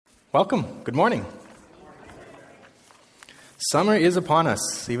Welcome. Good morning. Summer is upon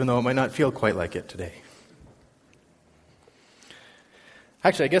us, even though it might not feel quite like it today.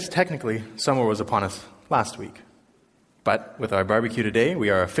 Actually, I guess technically summer was upon us last week. But with our barbecue today, we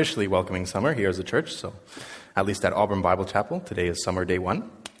are officially welcoming summer here as a church. So at least at Auburn Bible Chapel, today is summer day 1.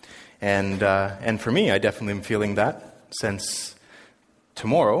 And for me, I definitely am feeling that since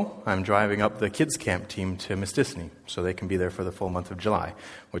tomorrow, I'm driving up the kids' camp team to Mistissini so they can be there for the full month of July,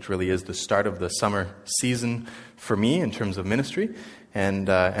 which really is the start of the summer season for me in terms of ministry. And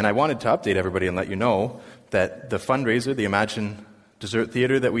I wanted to update everybody and let you know that the fundraiser, the Imagine Dessert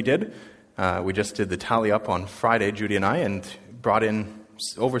Theater that we did, we just did the tally up on Friday, Judy and I, and brought in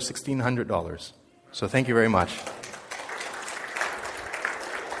over $1,600. So thank you very much.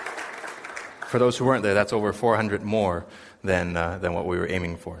 For those who weren't there, that's over 400 more than what we were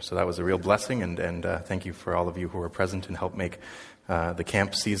aiming for. So that was a real blessing, and thank you for all of you who were present and helped make the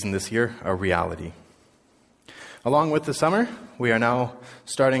camp season this year a reality. Along with the summer, we are now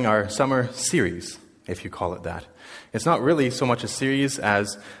starting our summer series, if you call it that. It's not really so much a series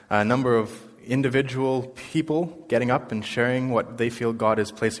as a number of individual people getting up and sharing what they feel God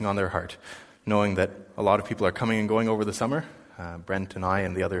is placing on their heart, knowing that a lot of people are coming and going over the summer. Brent and I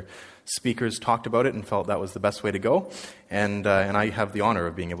and the other speakers talked about it and felt that was the best way to go. And I have the honor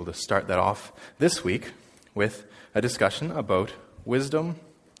of being able to start that off this week with a discussion about wisdom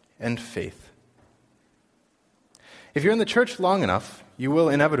and faith. If you're in the church long enough, you will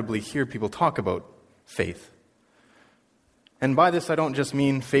inevitably hear people talk about faith. And by this, I don't just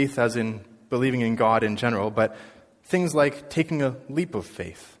mean faith as in believing in God in general, but things like taking a leap of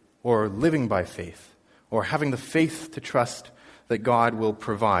faith, or living by faith, or having the faith to trust that God will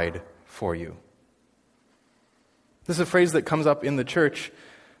provide for you. This is a phrase that comes up in the church,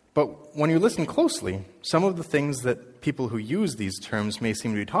 but when you listen closely, some of the things that people who use these terms may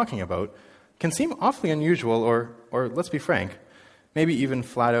seem to be talking about can seem awfully unusual or let's be frank, maybe even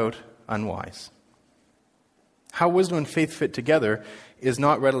flat out unwise. How wisdom and faith fit together is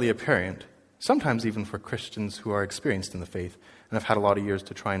not readily apparent, sometimes even for Christians who are experienced in the faith and have had a lot of years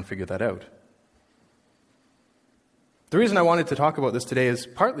to try and figure that out. The reason I wanted to talk about this today is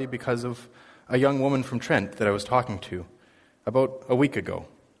partly because of a young woman from Trent that I was talking to about a week ago.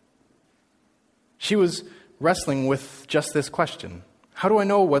 She was wrestling with just this question. How do I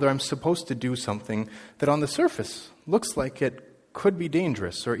know whether I'm supposed to do something that on the surface looks like it could be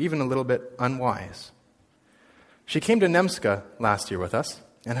dangerous or even a little bit unwise? She came to Nemska last year with us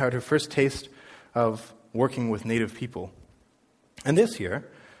and had her first taste of working with Native people. And this year,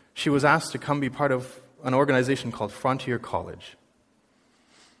 she was asked to come be part of an organization called Frontier College.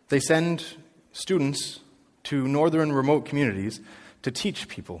 They send students to northern remote communities to teach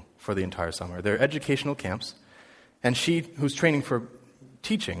people for the entire summer. They're educational camps, and she, who's training for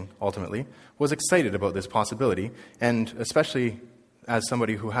teaching, ultimately, was excited about this possibility, and especially as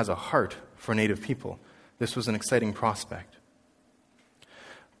somebody who has a heart for Native people, this was an exciting prospect.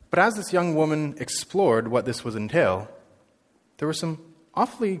 But as this young woman explored what this would entail, there were some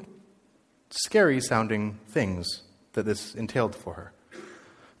awfully scary-sounding things that this entailed for her.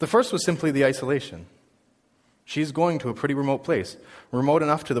 The first was simply the isolation. She's going to a pretty remote place, remote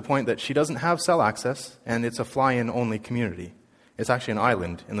enough to the point that she doesn't have cell access, and it's a fly-in only community. It's actually an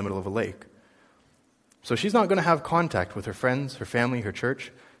island in the middle of a lake. So she's not going to have contact with her friends, her family, her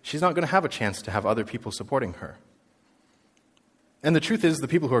church. She's not going to have a chance to have other people supporting her. And the truth is, the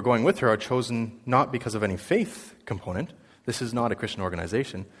people who are going with her are chosen not because of any faith component. This is not a Christian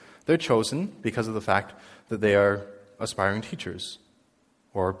organization. They're chosen because of the fact that they are aspiring teachers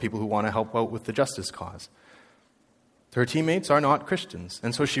or people who want to help out with the justice cause. Her teammates are not Christians,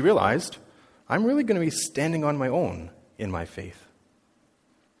 and so she realized, I'm really going to be standing on my own in my faith.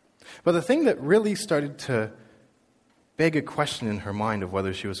 But the thing that really started to beg a question in her mind of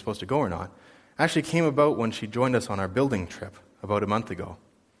whether she was supposed to go or not actually came about when she joined us on our building trip about a month ago.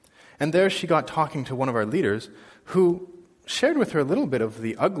 And there she got talking to one of our leaders who shared with her a little bit of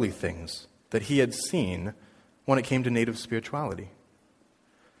the ugly things that he had seen when it came to Native spirituality.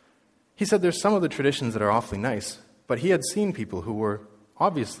 He said there's some of the traditions that are awfully nice, but he had seen people who were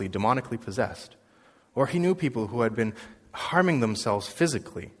obviously demonically possessed, or he knew people who had been harming themselves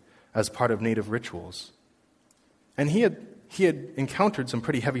physically as part of Native rituals. And he had encountered some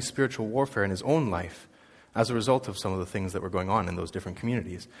pretty heavy spiritual warfare in his own life as a result of some of the things that were going on in those different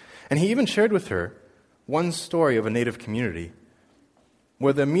communities. And he even shared with her one story of a Native community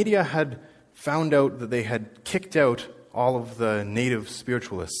where the media had found out that they had kicked out all of the Native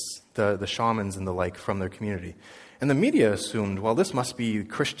spiritualists, the shamans and the like, from their community. And the media assumed, well, this must be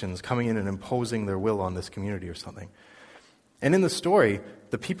Christians coming in and imposing their will on this community or something. And in the story,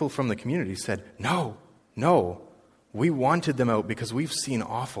 the people from the community said, no, we wanted them out because we've seen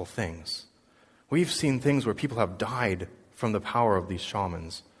awful things. We've seen things where people have died from the power of these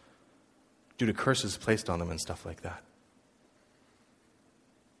shamans due to curses placed on them and stuff like that.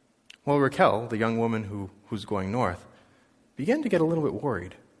 Well, Raquel, the young woman who's going north, began to get a little bit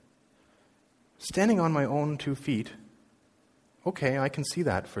worried. Standing on my own 2 feet, okay, I can see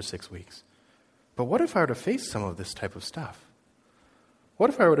that for 6 weeks. But what if I were to face some of this type of stuff? What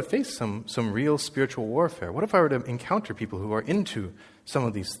if I were to face some real spiritual warfare? What if I were to encounter people who are into some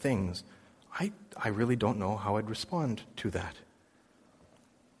of these things? I really don't know how I'd respond to that.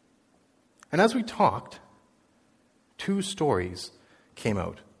 And as we talked, 2 stories came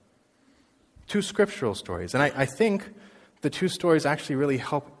out. 2 scriptural stories. And I think the 2 stories actually really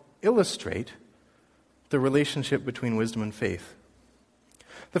help illustrate the relationship between wisdom and faith.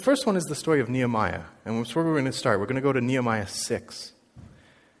 The first one is the story of Nehemiah. And that's where we're going to start. We're going to go to Nehemiah 6.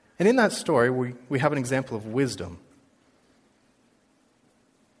 And in that story, we have an example of wisdom.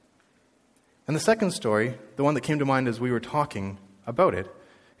 And the second story, the one that came to mind as we were talking about it,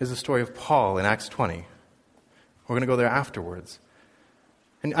 is the story of Paul in Acts 20. We're going to go there afterwards.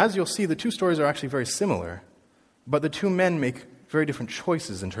 And as you'll see, the 2 stories are actually very similar, but the 2 men make very different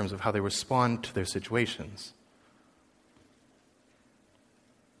choices in terms of how they respond to their situations.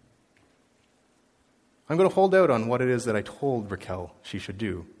 I'm going to hold out on what it is that I told Raquel she should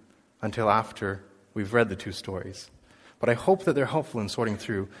do until after we've read the 2 stories. But I hope that they're helpful in sorting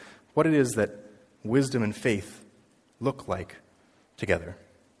through what it is that wisdom and faith look like together.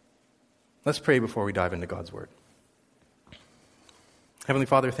 Let's pray before we dive into God's Word. Heavenly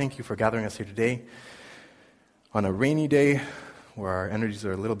Father, thank you for gathering us here today on a rainy day where our energies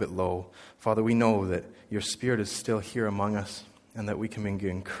are a little bit low. Father, we know that your Spirit is still here among us and that we can be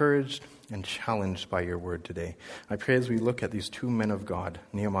encouraged and challenged by your word today. I pray as we look at these 2 men of God,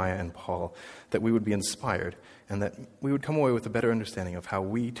 Nehemiah and Paul, that we would be inspired and that we would come away with a better understanding of how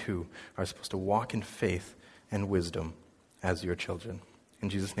we too are supposed to walk in faith and wisdom as your children. In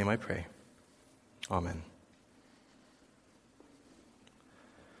Jesus' name I pray. Amen.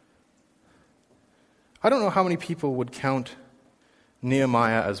 I don't know how many people would count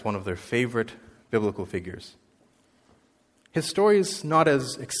Nehemiah as one of their favorite biblical figures. His story is not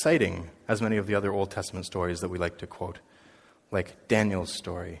as exciting as many of the other Old Testament stories that we like to quote, like Daniel's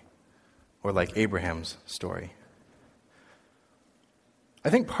story or like Abraham's story. I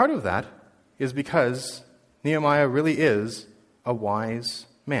think part of that is because Nehemiah really is a wise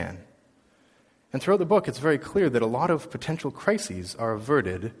man. And throughout the book, it's very clear that a lot of potential crises are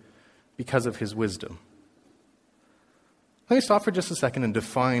averted because of his wisdom. Let me stop for just a second and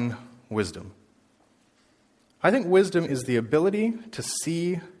define wisdom. I think wisdom is the ability to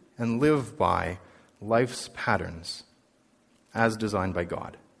see and live by life's patterns as designed by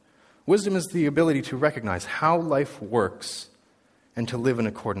God. Wisdom is the ability to recognize how life works and to live in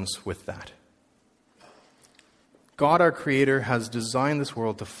accordance with that. God, our Creator, has designed this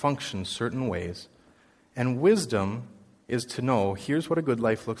world to function certain ways, and wisdom is to know, here's what a good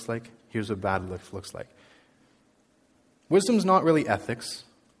life looks like, here's what a bad life looks like. Wisdom's not really ethics.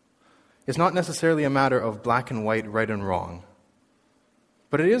 It's not necessarily a matter of black and white, right and wrong.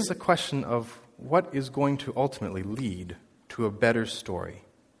 But it is a question of what is going to ultimately lead to a better story.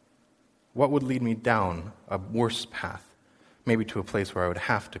 What would lead me down a worse path, maybe to a place where I would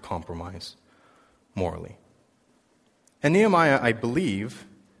have to compromise morally. And Nehemiah, I believe,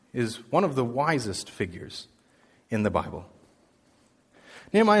 is one of the wisest figures in the Bible.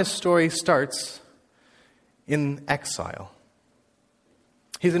 Nehemiah's story starts in exile.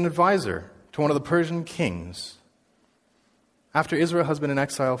 He's an advisor to one of the Persian kings after Israel has been in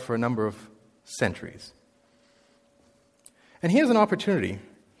exile for a number of centuries. And he has an opportunity.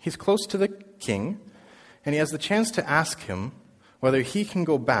 He's close to the king, and he has the chance to ask him whether he can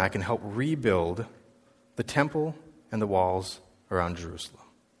go back and help rebuild the temple and the walls around Jerusalem.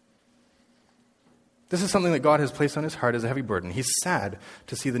 This is something that God has placed on his heart as a heavy burden. He's sad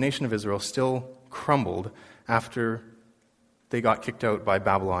to see the nation of Israel still crumbled after they got kicked out by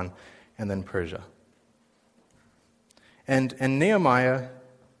Babylon and then Persia. And Nehemiah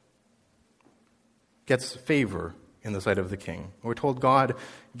gets favor in the sight of the king. We're told God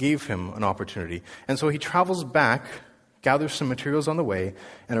gave him an opportunity. And so he travels back, gathers some materials on the way,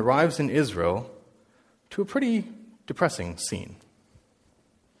 and arrives in Israel to a pretty depressing scene.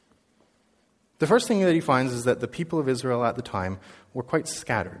 The first thing that he finds is that the people of Israel at the time were quite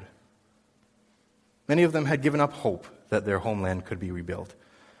scattered. Many of them had given up hope that their homeland could be rebuilt.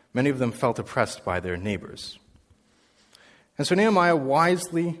 Many of them felt oppressed by their neighbors. And so Nehemiah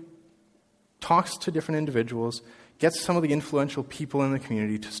wisely talks to different individuals, gets some of the influential people in the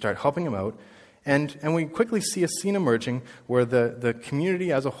community to start helping him out, and we quickly see a scene emerging where the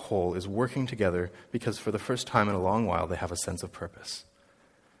community as a whole is working together because for the first time in a long while they have a sense of purpose.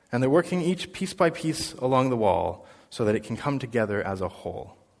 And they're working each piece by piece along the wall so that it can come together as a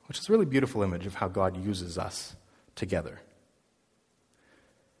whole, which is a really beautiful image of how God uses us together.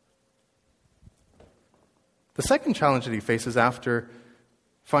 The second challenge that he faces after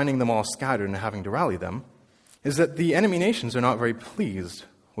finding them all scattered and having to rally them is that the enemy nations are not very pleased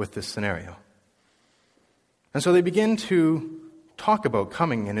with this scenario. And so they begin to talk about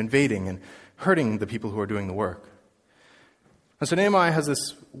coming and invading and hurting the people who are doing the work. And so Nehemiah has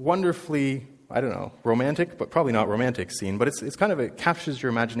this wonderfully, romantic, but probably not romantic scene, but it's kind of, it captures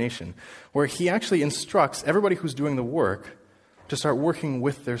your imagination, where he actually instructs everybody who's doing the work to start working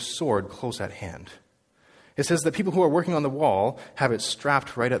with their sword close at hand. It says that people who are working on the wall have it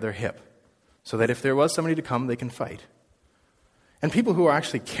strapped right at their hip, so that if there was somebody to come, they can fight. And people who are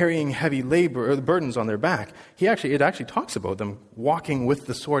actually carrying heavy labor or burdens on their back, it actually talks about them walking with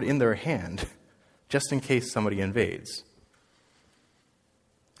the sword in their hand, just in case somebody invades.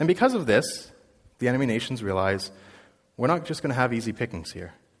 And because of this, the enemy nations realize we're not just going to have easy pickings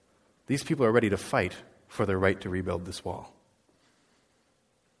here. These people are ready to fight for their right to rebuild this wall.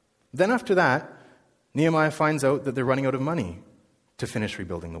 Then after that, Nehemiah finds out that they're running out of money to finish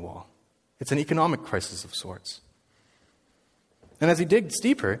rebuilding the wall. It's an economic crisis of sorts. And as he digs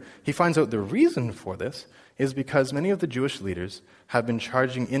deeper, he finds out the reason for this is because many of the Jewish leaders have been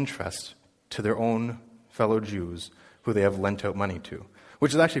charging interest to their own fellow Jews who they have lent out money to,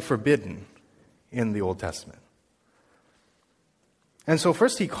 which is actually forbidden in the Old Testament. And so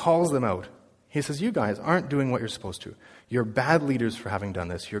first he calls them out. He says, you guys aren't doing what you're supposed to. You're bad leaders for having done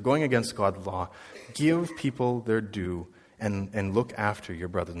this. You're going against God's law. Give people their due and look after your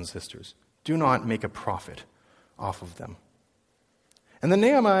brothers and sisters. Do not make a profit off of them. And then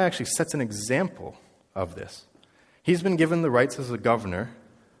Nehemiah actually sets an example of this. He's been given the rights as a governor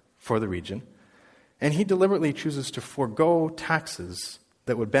for the region, and he deliberately chooses to forego taxes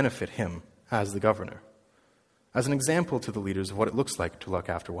that would benefit him as the governor, as an example to the leaders of what it looks like to look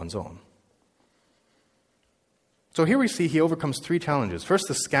after one's own. So here we see he overcomes three challenges. First,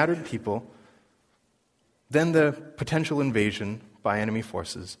 the scattered people, then the potential invasion by enemy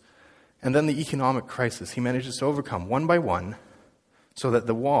forces, and then the economic crisis. He manages to overcome one by one so that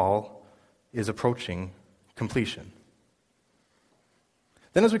the wall is approaching completion.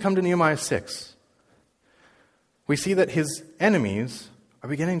 Then as we come to Nehemiah 6, we see that his enemies are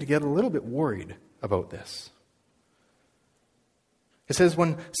beginning to get a little bit worried about this. It says,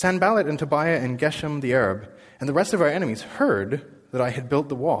 when Sanballat and Tobiah and Geshem the Arab and the rest of our enemies heard that I had built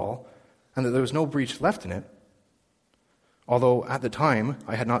the wall and that there was no breach left in it, although at the time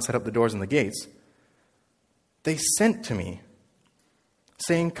I had not set up the doors and the gates, they sent to me,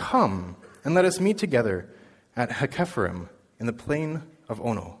 saying, come and let us meet together at Hakkephirim in the plain of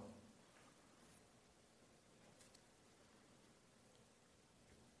Ono.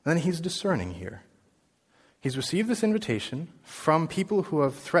 Then he's discerning here. He's received this invitation from people who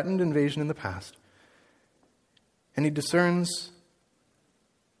have threatened invasion in the past, and he discerns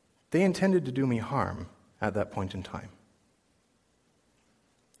they intended to do me harm at that point in time.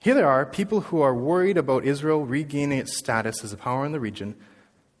 Here there are people who are worried about Israel regaining its status as a power in the region.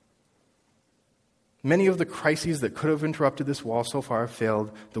 Many of the crises that could have interrupted this wall so far have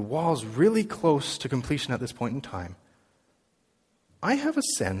failed. The wall's really close to completion at this point in time. I have a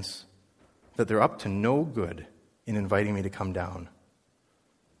sense that they're up to no good in inviting me to come down.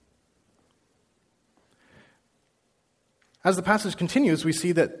 As the passage continues, we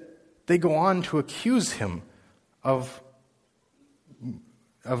see that they go on to accuse him of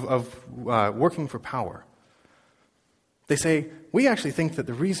working for power. They say, we actually think that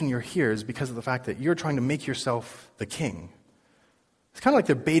the reason you're here is because of the fact that you're trying to make yourself the king. It's kind of like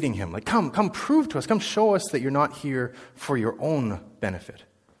they're baiting him, like, come prove to us, come show us that you're not here for your own benefit.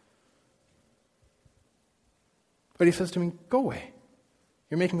 But he says to me, go away.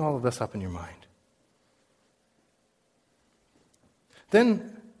 You're making all of this up in your mind.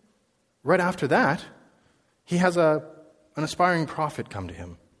 Then, right after that, he has an aspiring prophet come to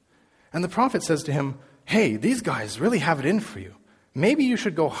him. And the prophet says to him, hey, these guys really have it in for you. Maybe you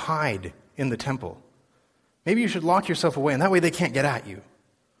should go hide in the temple. Maybe you should lock yourself away, and that way they can't get at you.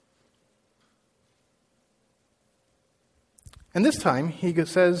 And this time, he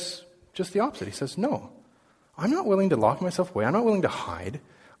says just the opposite. He says, no, I'm not willing to lock myself away. I'm not willing to hide.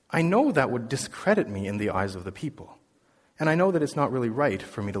 I know that would discredit me in the eyes of the people. And I know that it's not really right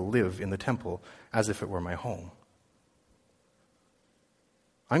for me to live in the temple as if it were my home.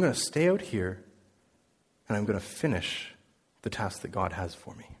 I'm going to stay out here, and I'm going to finish the task that God has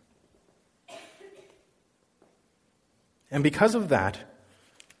for me. And because of that,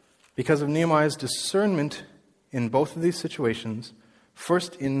 because of Nehemiah's discernment in both of these situations,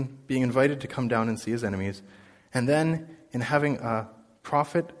 first in being invited to come down and see his enemies, and then in having a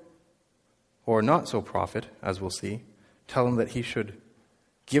prophet, or not so prophet, as we'll see, tell him that he should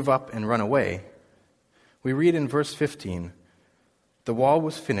give up and run away, we read in verse 15, the wall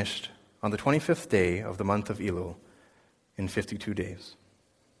was finished on the 25th day of the month of Elul in 52 days.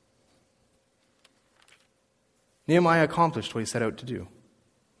 Nehemiah accomplished what he set out to do.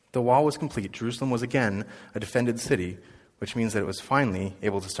 The wall was complete. Jerusalem was again a defended city, which means that it was finally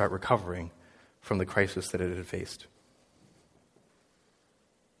able to start recovering from the crisis that it had faced.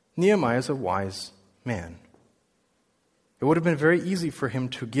 Nehemiah is a wise man. It would have been very easy for him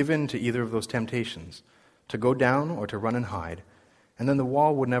to give in to either of those temptations, to go down or to run and hide, and then the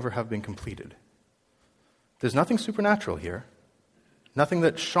wall would never have been completed. There's nothing supernatural here, nothing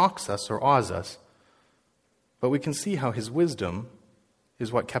that shocks us or awes us, but we can see how his wisdom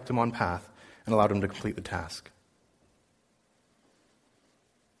is what kept him on path and allowed him to complete the task.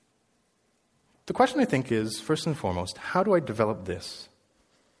 The question, I think, is, first and foremost, how do I develop this?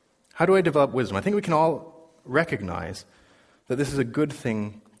 How do I develop wisdom? I think we can all recognize that this is a good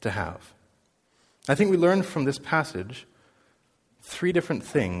thing to have. I think we learn from this passage 3 different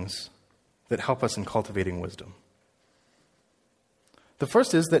things that help us in cultivating wisdom. The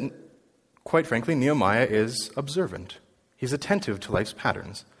first is that, quite frankly, Nehemiah is observant. He's attentive to life's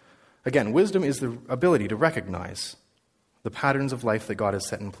patterns. Again, wisdom is the ability to recognize the patterns of life that God has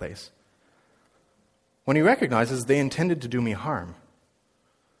set in place. When he recognizes they intended to do me harm,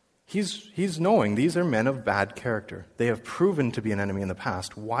 he's knowing these are men of bad character. They have proven to be an enemy in the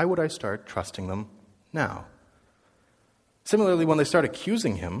past. Why would I start trusting them now? Similarly, when they start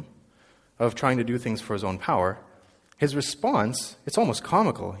accusing him of trying to do things for his own power, his response, it's almost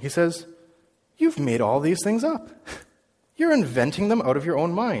comical. He says, "You've made all these things up. You're inventing them out of your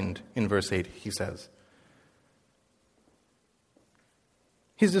own mind," in verse 8, he says.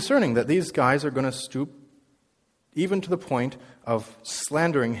 He's discerning that these guys are going to stoop even to the point of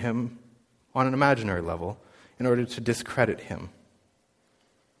slandering him on an imaginary level in order to discredit him.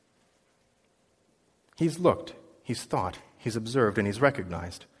 He's looked, he's thought, he's observed, and he's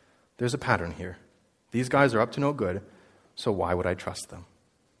recognized. There's a pattern here. These guys are up to no good, so why would I trust them?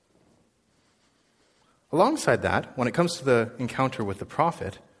 Alongside that, when it comes to the encounter with the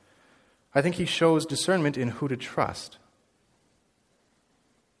prophet, I think he shows discernment in who to trust.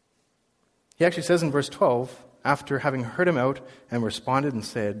 He actually says in verse 12, after having heard him out and responded and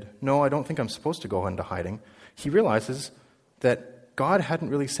said, "No, I don't think I'm supposed to go into hiding," he realizes that God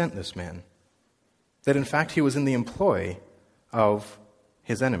hadn't really sent this man. That in fact he was in the employ of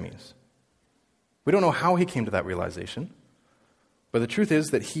his enemies. We don't know how he came to that realization, but the truth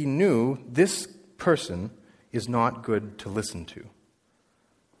is that he knew this person is not good to listen to.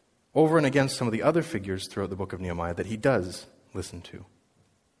 Over and against some of the other figures throughout the book of Nehemiah that he does listen to.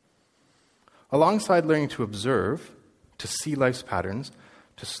 Alongside learning to observe, to see life's patterns,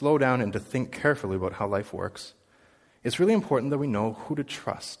 to slow down and to think carefully about how life works, it's really important that we know who to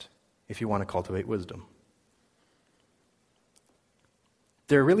trust if you want to cultivate wisdom.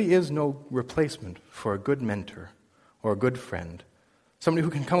 There really is no replacement for a good mentor or a good friend. Somebody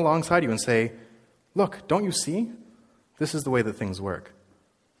who can come alongside you and say, "Look, don't you see? This is the way that things work."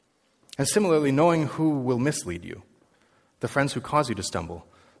 And similarly, knowing who will mislead you, the friends who cause you to stumble,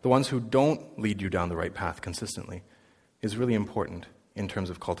 the ones who don't lead you down the right path consistently, is really important in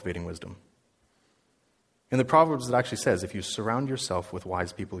terms of cultivating wisdom. In the Proverbs, it actually says, if you surround yourself with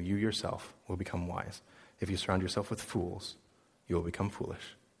wise people, you yourself will become wise. If you surround yourself with fools, you will become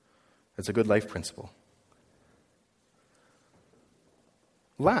foolish. It's a good life principle.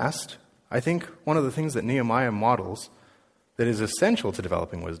 Last, I think one of the things that Nehemiah models that is essential to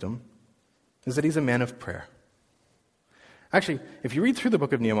developing wisdom is that he's a man of prayer. Actually, if you read through the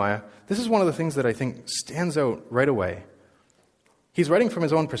book of Nehemiah, this is one of the things that I think stands out right away. He's writing from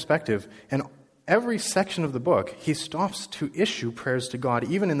his own perspective, and every section of the book, he stops to issue prayers to God,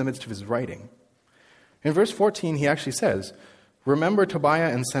 even in the midst of his writing. In verse 14, he actually says, "Remember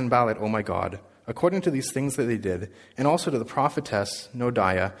Tobiah and Sanballat, O my God, according to these things that they did, and also to the prophetess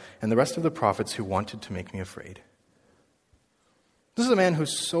Noadiah and the rest of the prophets who wanted to make me afraid." This is a man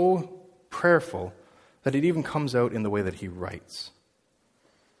who's so prayerful that it even comes out in the way that he writes.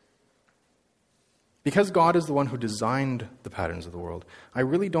 Because God is the one who designed the patterns of the world, I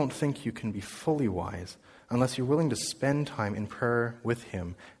really don't think you can be fully wise unless you're willing to spend time in prayer with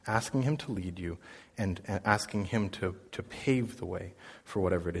him, asking him to lead you and asking him to pave the way for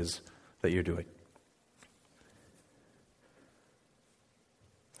whatever it is that you're doing.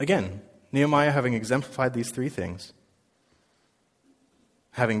 Again, Nehemiah, having exemplified these three things,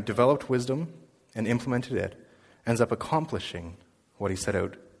 having developed wisdom and implemented it, ends up accomplishing what he set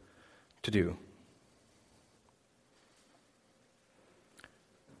out to do.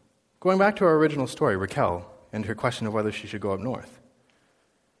 Going back to our original story, Raquel and her question of whether she should go up north.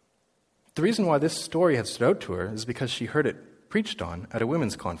 The reason why this story had stood out to her is because she heard it preached on at a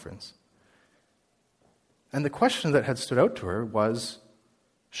women's conference. And the question that had stood out to her was,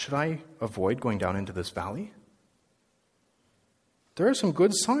 should I avoid going down into this valley? There are some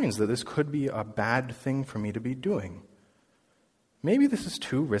good signs that this could be a bad thing for me to be doing. Maybe this is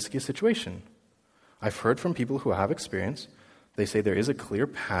too risky a situation. I've heard from people who have experience. They say there is a clear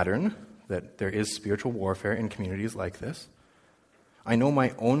pattern, that there is spiritual warfare in communities like this. I know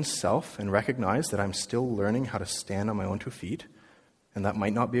my own self and recognize that I'm still learning how to stand on my own 2 feet, and that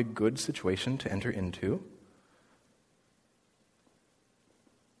might not be a good situation to enter into.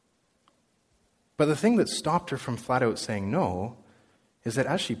 But the thing that stopped her from flat out saying no is that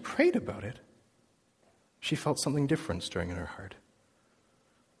as she prayed about it, she felt something different stirring in her heart.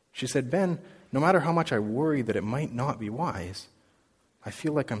 She said, Ben, no matter how much I worry that it might not be wise, I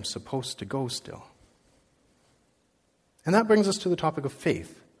feel like I'm supposed to go still. And that brings us to the topic of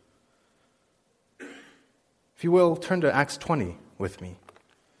faith. If you will, turn to Acts 20 with me.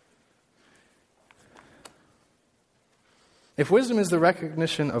 If wisdom is the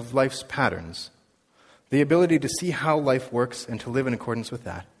recognition of life's patterns, the ability to see how life works and to live in accordance with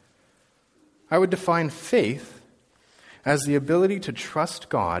that, I would define faith as the ability to trust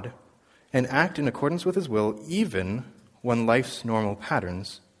God and act in accordance with His will even when life's normal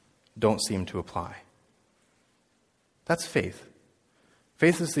patterns don't seem to apply. That's faith.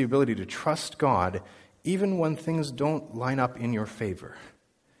 Faith is the ability to trust God even when things don't line up in your favor.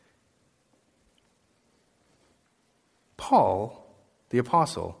 Paul, the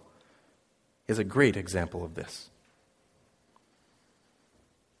apostle, is a great example of this.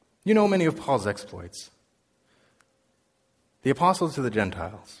 You know many of Paul's exploits. The apostle to the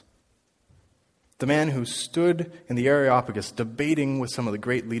Gentiles. The man who stood in the Areopagus debating with some of the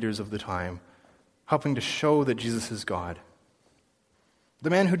great leaders of the time, helping to show that Jesus is God.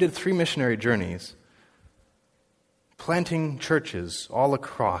 The man who did 3 missionary journeys, planting churches all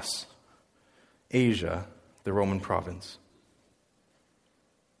across Asia, the Roman province.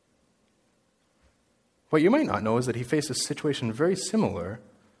 What you might not know is that he faced a situation very similar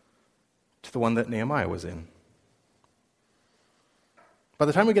to the one that Nehemiah was in. By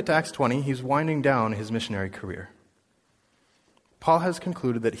the time we get to Acts 20, he's winding down his missionary career. Paul has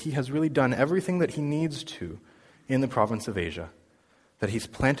concluded that he has really done everything that he needs to in the province of Asia, that he's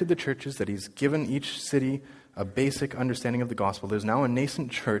planted the churches, that he's given each city a basic understanding of the gospel. There's now a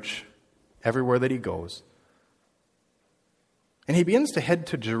nascent church everywhere that he goes. And he begins to head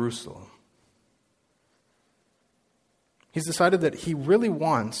to Jerusalem. He's decided that he really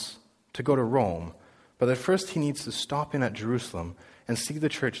wants to go to Rome, but that first he needs to stop in at Jerusalem and see the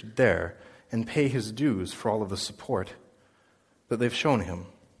church there and pay his dues for all of the support that they've shown him.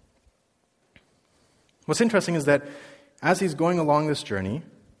 What's interesting is that as he's going along this journey,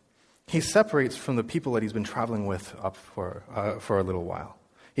 he separates from the people that he's been traveling with up for a little while.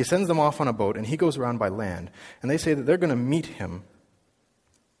 He sends them off on a boat, and he goes around by land, and they say that they're going to meet him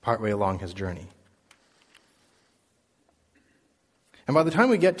partway along his journey. And by the time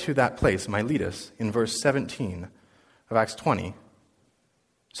we get to that place, Miletus, in verse 17 of Acts 20,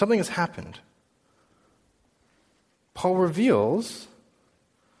 something has happened. Paul reveals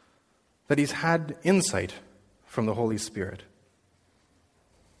that he's had insight from the Holy Spirit.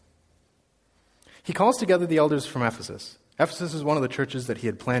 He calls together the elders from Ephesus. Ephesus is one of the churches that he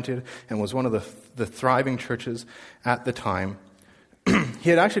had planted and was one of the thriving churches at the time. He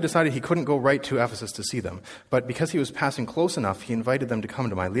had actually decided he couldn't go right to Ephesus to see them, but because he was passing close enough, he invited them to come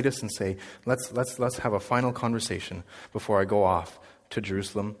to Miletus and say, let's have a final conversation before I go off to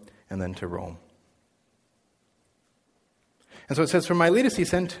Jerusalem and then to Rome. And so it says, from Miletus he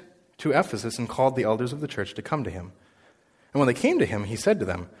sent to Ephesus and called the elders of the church to come to him. And when they came to him, he said to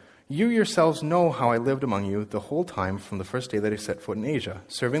them, you yourselves know how I lived among you the whole time from the first day that I set foot in Asia,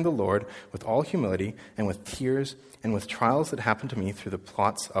 serving the Lord with all humility and with tears and with trials that happened to me through the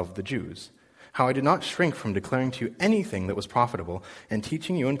plots of the Jews. How I did not shrink from declaring to you anything that was profitable and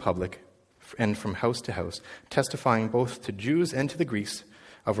teaching you in public and from house to house, testifying both to Jews and to the Greeks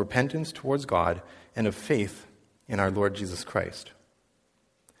of repentance towards God and of faith in our Lord Jesus Christ.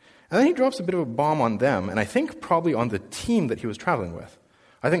 And then he drops a bit of a bomb on them, and I think probably on the team that he was traveling with.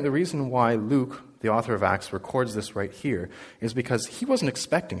 I think the reason why Luke, the author of Acts, records this right here is because he wasn't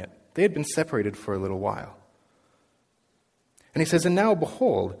expecting it. They had been separated for a little while. And he says, "And now,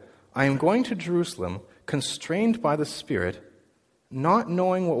 behold, I am going to Jerusalem, constrained by the Spirit, not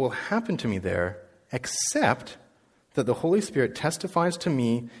knowing what will happen to me there, except that the Holy Spirit testifies to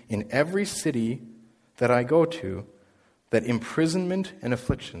me in every city that I go to, that imprisonment and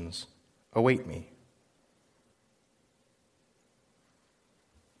afflictions await me."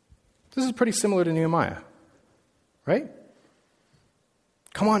 This is pretty similar to Nehemiah, right?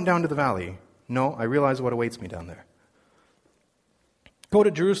 Come on down to the valley. No, I realize what awaits me down there. Go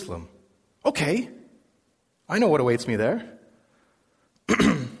to Jerusalem. Okay, I know what awaits me there.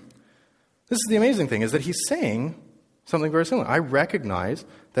 This is the amazing thing, is that he's saying something very similar. I recognize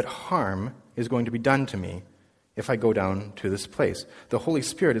that harm is going to be done to me if I go down to this place. The Holy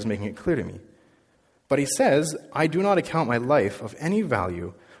Spirit is making it clear to me. But he says, "I do not account my life of any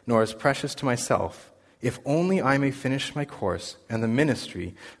value, nor as precious to myself, if only I may finish my course and the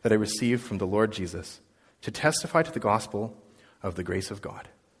ministry that I received from the Lord Jesus, to testify to the gospel of the grace of God."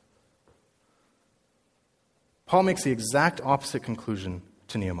 Paul makes the exact opposite conclusion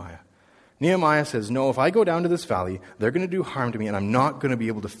to Nehemiah. Nehemiah says, no, if I go down to this valley, they're going to do harm to me, and I'm not going to be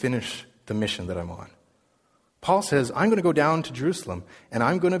able to finish the mission that I'm on. Paul says, I'm going to go down to Jerusalem, and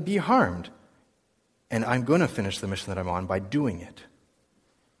I'm going to be harmed, and I'm going to finish the mission that I'm on by doing it.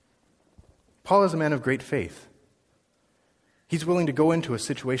 Paul is a man of great faith. He's willing to go into a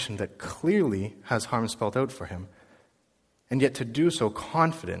situation that clearly has harm spelled out for him, and yet to do so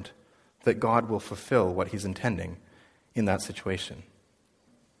confident that God will fulfill what he's intending in that situation.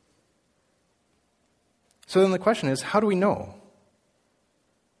 So then the question is, how do we know?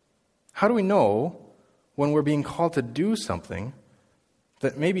 How do we know when we're being called to do something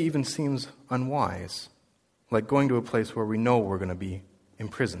that maybe even seems unwise, like going to a place where we know we're going to be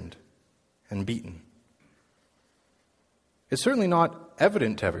imprisoned and beaten? It's certainly not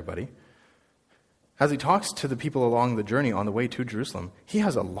evident to everybody. As he talks to the people along the journey on the way to Jerusalem, he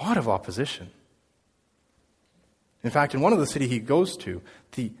has a lot of opposition. In fact, in one of the cities he goes to,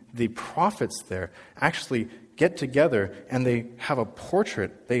 the prophets there actually get together and they have a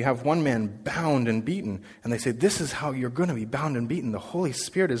portrait. They have one man bound and beaten, and they say, this is how you're going to be bound and beaten. The Holy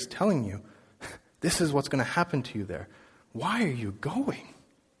Spirit is telling you, this is what's going to happen to you there. Why are you going?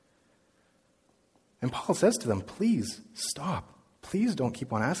 And Paul says to them, please stop. Please don't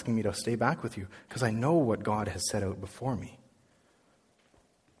keep on asking me to stay back with you, because I know what God has set out before me.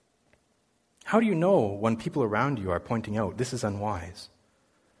 How do you know when people around you are pointing out this is unwise?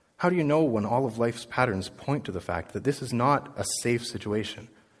 How do you know when all of life's patterns point to the fact that this is not a safe situation,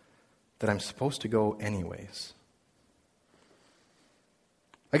 that I'm supposed to go anyways?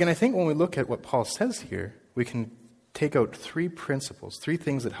 Again, I think when we look at what Paul says here, we can take out three principles, three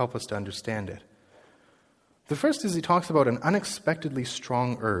things that help us to understand it. The first is he talks about an unexpectedly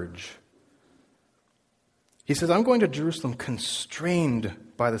strong urge. He says, I'm going to Jerusalem constrained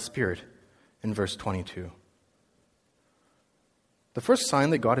by the Spirit, in verse 22. The first sign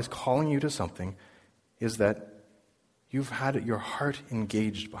that God is calling you to something is that you've had your heart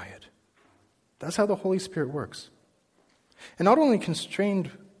engaged by it. That's how the Holy Spirit works. And not only constrained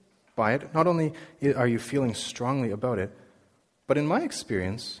by it, not only are you feeling strongly about it, but in my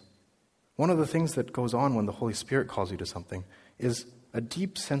experience, one of the things that goes on when the Holy Spirit calls you to something is a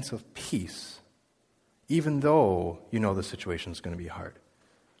deep sense of peace, even though you know the situation is going to be hard.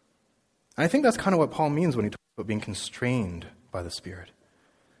 And I think that's kind of what Paul means when he talks about being constrained by the Spirit.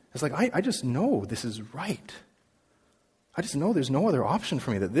 It's like, I just know this is right. I just know there's no other option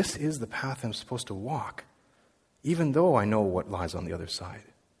for me, that this is the path I'm supposed to walk, even though I know what lies on the other side.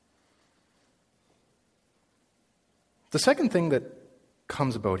 The second thing that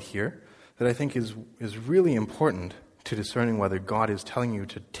comes about here that I think is really important to discerning whether God is telling you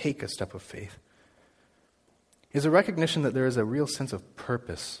to take a step of faith is a recognition that there is a real sense of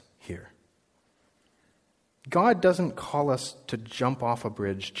purpose here. God doesn't call us to jump off a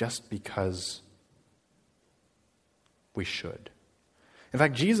bridge just because we should. In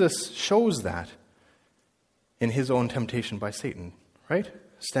fact, Jesus shows that in his own temptation by Satan, right?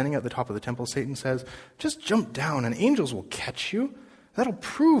 Standing at the top of the temple, Satan says, just jump down and angels will catch you. That'll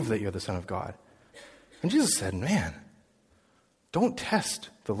prove that you're the Son of God. And Jesus said, man, don't test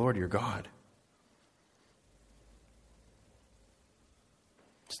the Lord your God.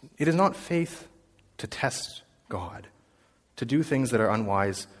 It is not faith to test God, to do things that are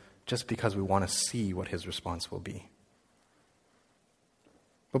unwise just because we want to see what his response will be.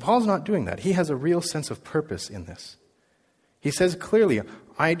 But Paul's not doing that. He has a real sense of purpose in this. He says clearly,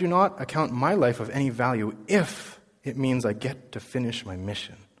 I do not account my life of any value if it means I get to finish my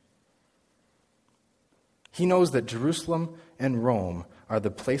mission. He knows that Jerusalem and Rome are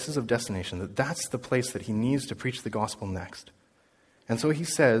the places of destination, that's the place that he needs to preach the gospel next. And so he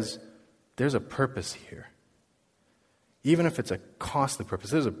says, there's a purpose here. Even if it's a costly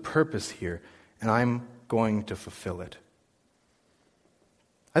purpose, there's a purpose here, and I'm going to fulfill it.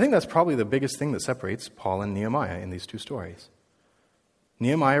 I think that's probably the biggest thing that separates Paul and Nehemiah in these two stories.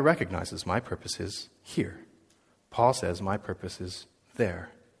 Nehemiah recognizes my purpose is here. Paul says my purpose is there.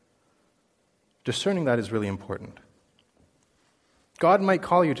 Discerning that is really important. God might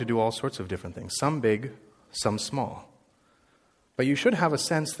call you to do all sorts of different things, some big, some small. But you should have a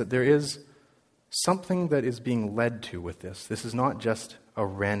sense that there is something that is being led to with this. This is not just a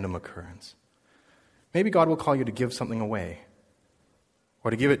random occurrence. Maybe God will call you to give something away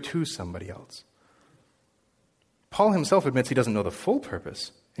or to give it to somebody else. Paul himself admits he doesn't know the full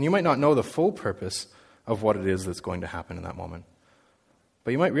purpose, and you might not know the full purpose of what it is that's going to happen in that moment.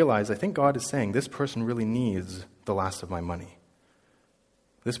 But you might realize, I think God is saying, this person really needs the last of my money.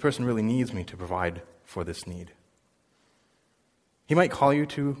 This person really needs me to provide for this need. He might call you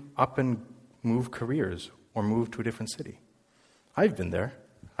to up and move careers or move to a different city. I've been there.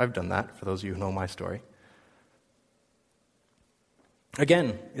 I've done that, for those of you who know my story.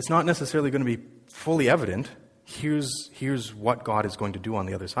 Again, it's not necessarily going to be fully evident. Here's what God is going to do on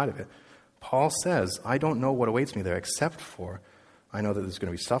the other side of it. Paul says, I don't know what awaits me there except for I know that there's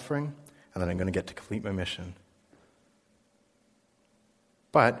going to be suffering and that I'm going to get to complete my mission.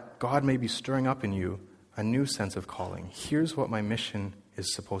 But God may be stirring up in you a new sense of calling. Here's what my mission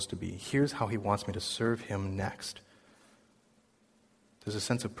is supposed to be. Here's how he wants me to serve him next. There's a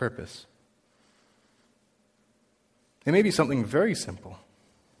sense of purpose. It may be something very simple.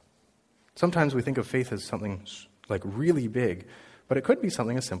 Sometimes we think of faith as something like really big, but it could be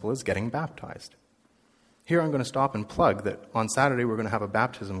something as simple as getting baptized. Here I'm going to stop and plug that on Saturday we're going to have a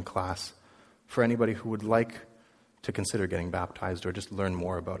baptism class for anybody who would like to consider getting baptized or just learn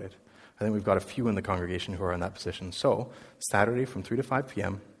more about it. I think we've got a few in the congregation who are in that position. So, Saturday from 3 to 5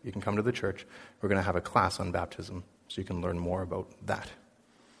 p.m., you can come to the church. We're going to have a class on baptism so you can learn more about that.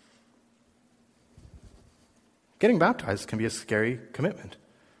 Getting baptized can be a scary commitment.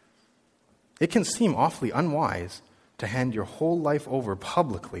 It can seem awfully unwise to hand your whole life over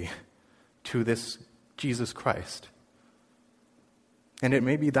publicly to this Jesus Christ. And it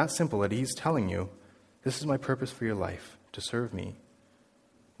may be that simple that he's telling you, this is my purpose for your life, to serve me.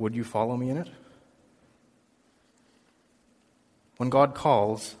 Would you follow me in it? When God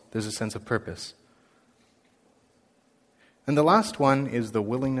calls, there's a sense of purpose. And the last one is the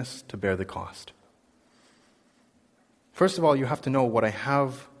willingness to bear the cost. First of all, you have to know what I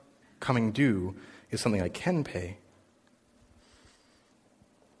have coming due is something I can pay.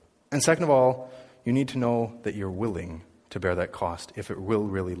 And second of all, you need to know that you're willing to bear that cost if it will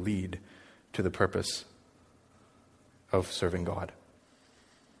really lead to the purpose of serving God.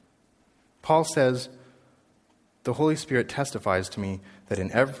 Paul says, the Holy Spirit testifies to me that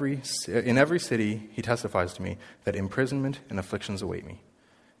in every city, he testifies to me that imprisonment and afflictions await me.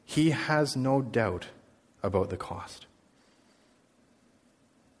 He has no doubt about the cost.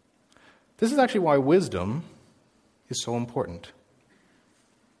 This is actually why wisdom is so important.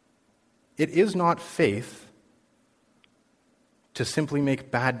 It is not faith to simply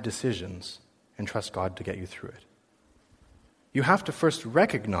make bad decisions and trust God to get you through it. You have to first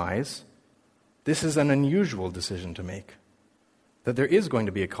recognize this is an unusual decision to make, that there is going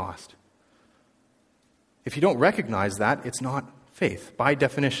to be a cost. If you don't recognize that, it's not faith. By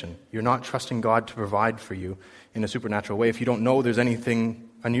definition, you're not trusting God to provide for you in a supernatural way if you don't know there's anything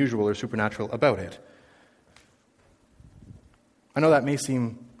unusual or supernatural about it. I know that may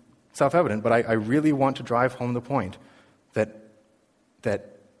seem self-evident, but I really want to drive home the point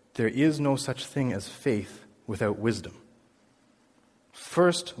that there is no such thing as faith without wisdom.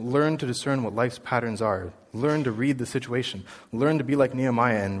 First, learn to discern what life's patterns are. Learn to read the situation. Learn to be like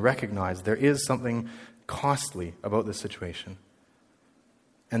Nehemiah and recognize there is something costly about this situation.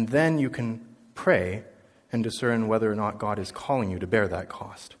 And then you can pray and discern whether or not God is calling you to bear that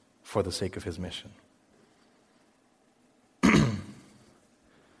cost for the sake of his mission.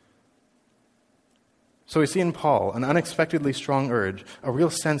 So we see in Paul an unexpectedly strong urge, a real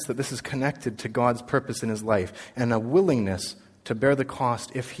sense that this is connected to God's purpose in his life, and a willingness to bear the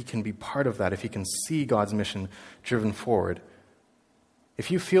cost if he can be part of that, if he can see God's mission driven forward.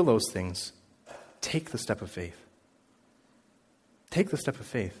 If you feel those things, take the step of faith. Take the step of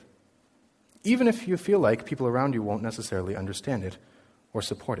faith. Even if you feel like people around you won't necessarily understand it or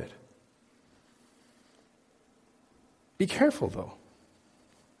support it. Be careful, though.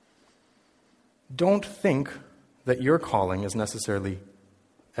 Don't think that your calling is necessarily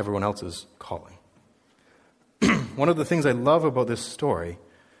everyone else's calling. One of the things I love about this story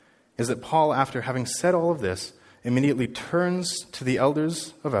is that Paul, after having said all of this immediately turns to the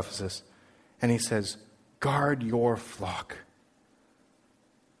elders of Ephesus and he says, "Guard your flock.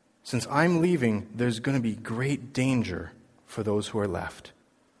 Since I'm leaving, there's going to be great danger for those who are left.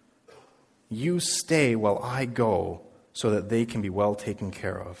 You stay while I go so that they can be well taken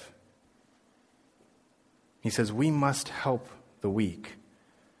care of." He says, we must help the weak.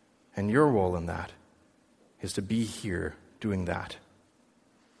 And your role in that is to be here doing that.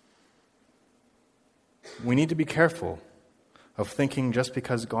 We need to be careful of thinking just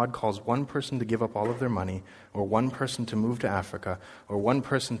because God calls one person to give up all of their money, or one person to move to Africa, or one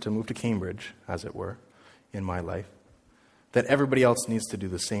person to move to Cambridge, as it were, in my life, that everybody else needs to do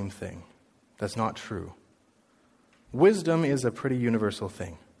the same thing. That's not true. Wisdom is a pretty universal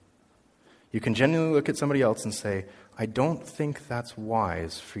thing. You can genuinely look at somebody else and say, I don't think that's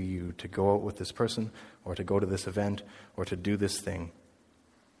wise for you to go out with this person, or to go to this event, or to do this thing.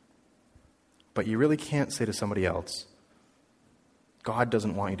 But you really can't say to somebody else, God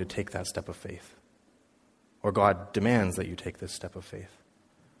doesn't want you to take that step of faith, or God demands that you take this step of faith.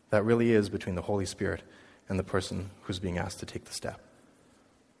 That really is between the Holy Spirit and the person who's being asked to take the step.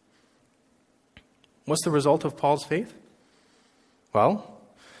 What's the result of Paul's faith? Well,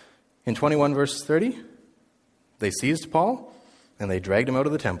 in 21 verse 30, they seized Paul and they dragged him out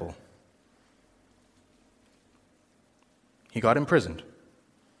of the temple. He got imprisoned.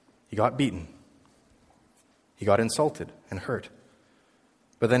 He got beaten. He got insulted and hurt.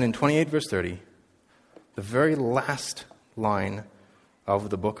 But then in 28 verse 30, the very last line of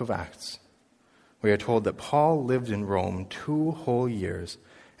the book of Acts, we are told that Paul lived in Rome 2 whole years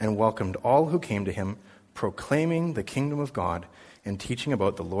and welcomed all who came to him, proclaiming the kingdom of God and teaching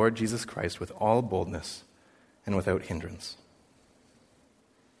about the Lord Jesus Christ with all boldness and without hindrance.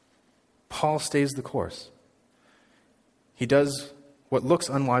 Paul stays the course. He does what looks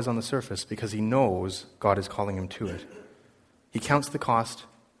unwise on the surface because he knows God is calling him to it. He counts the cost,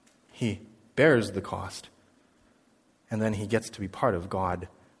 he bears the cost, and then he gets to be part of God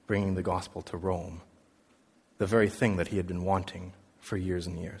bringing the gospel to Rome, the very thing that he had been wanting for years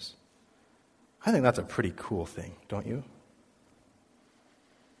and years. I think that's a pretty cool thing, don't you?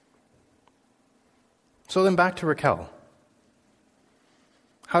 So then back to Raquel.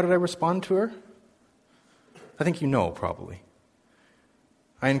 How did I respond to her? I think you know, probably.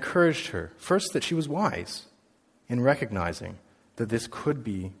 I encouraged her, first, that she was wise in recognizing that this could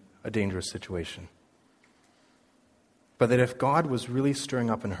be a dangerous situation. But that if God was really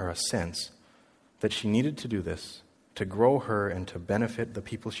stirring up in her a sense that she needed to do this to grow her and to benefit the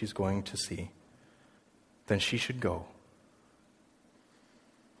people she's going to see, then she should go.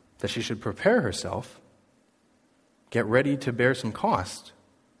 That she should prepare herself, get ready to bear some cost,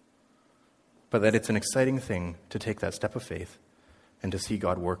 but that it's an exciting thing to take that step of faith and to see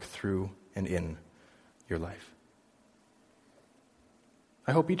God work through and in your life.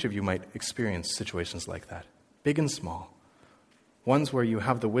 I hope each of you might experience situations like that, big and small. Ones where you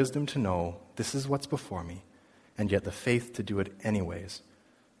have the wisdom to know this is what's before me, and yet the faith to do it anyways.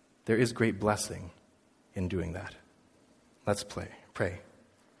 There is great blessing in doing that. Let's pray.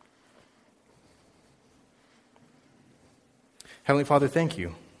 Heavenly Father, thank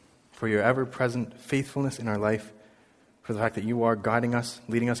you for your ever-present faithfulness in our life, for the fact that you are guiding us,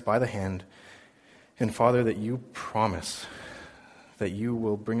 leading us by the hand, and Father, that you promise that you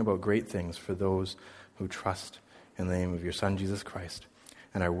will bring about great things for those who trust in the name of your Son, Jesus Christ,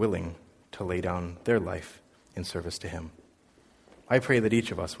 and are willing to lay down their life in service to him. I pray that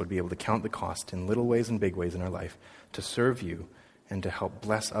each of us would be able to count the cost in little ways and big ways in our life to serve you and to help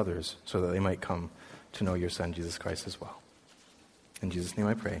bless others so that they might come to know your Son, Jesus Christ, as well. In Jesus' name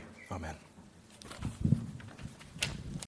I pray. Amen.